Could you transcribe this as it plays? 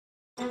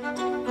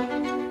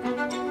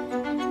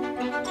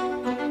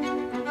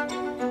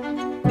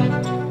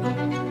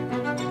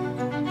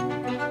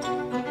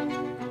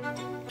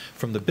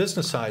from the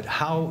business side,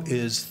 how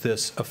is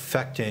this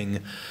affecting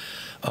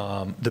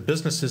the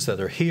businesses that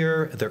are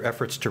here, their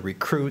efforts to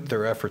recruit,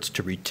 their efforts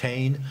to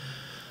retain?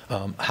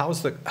 How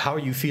are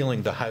you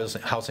feeling the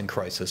housing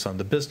crisis on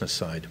the business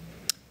side?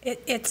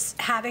 It's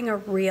having a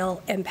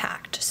real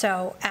impact.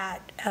 So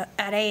at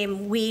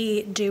AIM,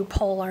 we do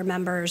poll our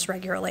members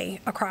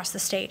regularly across the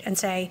state and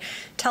say,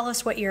 tell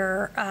us what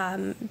your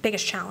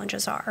biggest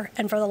challenges are.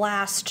 And for the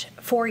last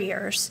 4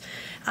 years,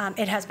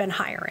 it has been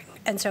hiring.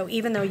 And so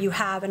even though you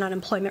have an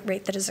unemployment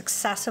rate that is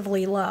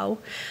excessively low,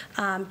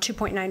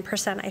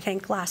 2.9% I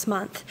think last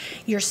month,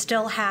 you're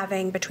still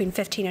having between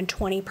 15 and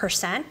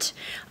 20%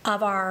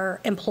 of our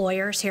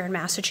employers here in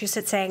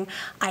Massachusetts saying,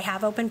 I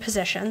have open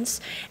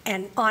positions.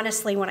 And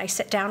honestly, when I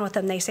sit down with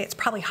them, they say it's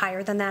probably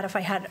higher than that. If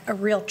I had a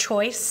real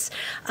choice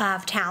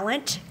of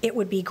talent, it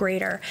would be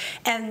greater.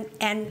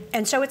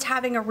 And so it's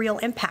having a real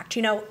impact.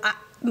 You know,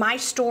 my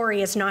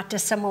story is not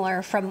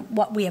dissimilar from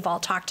what we have all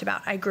talked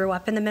about. I grew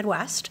up in the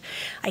Midwest.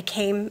 I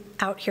came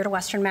out here to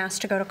Western Mass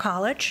to go to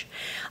college.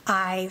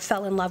 I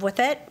fell in love with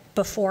it.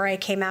 Before I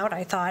came out,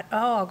 I thought,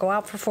 oh, I'll go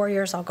out for 4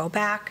 years, I'll go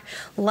back.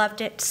 Loved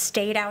it,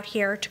 stayed out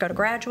here to go to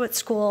graduate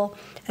school,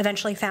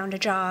 eventually found a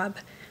job,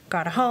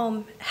 got a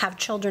home, have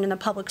children in the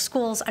public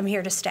schools. I'm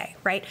here to stay,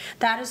 right?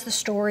 That is the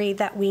story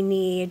that we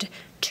need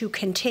to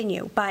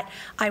continue. But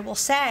I will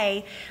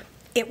say,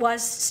 it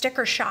was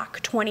sticker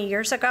shock 20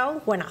 years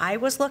ago when I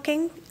was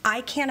looking.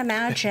 I can't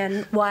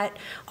imagine what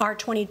our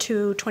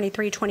 22,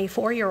 23,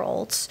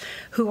 24-year-olds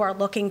who are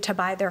looking to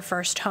buy their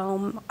first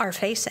home are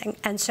facing.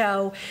 And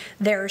so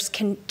there's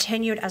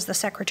continued, as the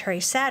Secretary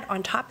said,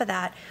 on top of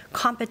that,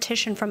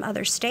 competition from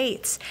other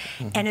states.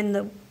 And in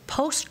the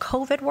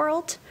post-COVID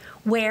world,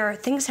 where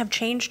things have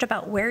changed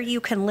about where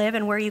you can live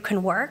and where you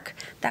can work,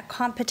 that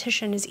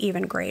competition is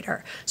even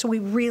greater. So we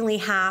really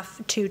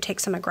have to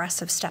take some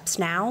aggressive steps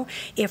now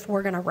if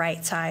we're going to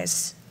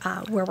right-size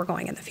where we're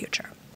going in the future.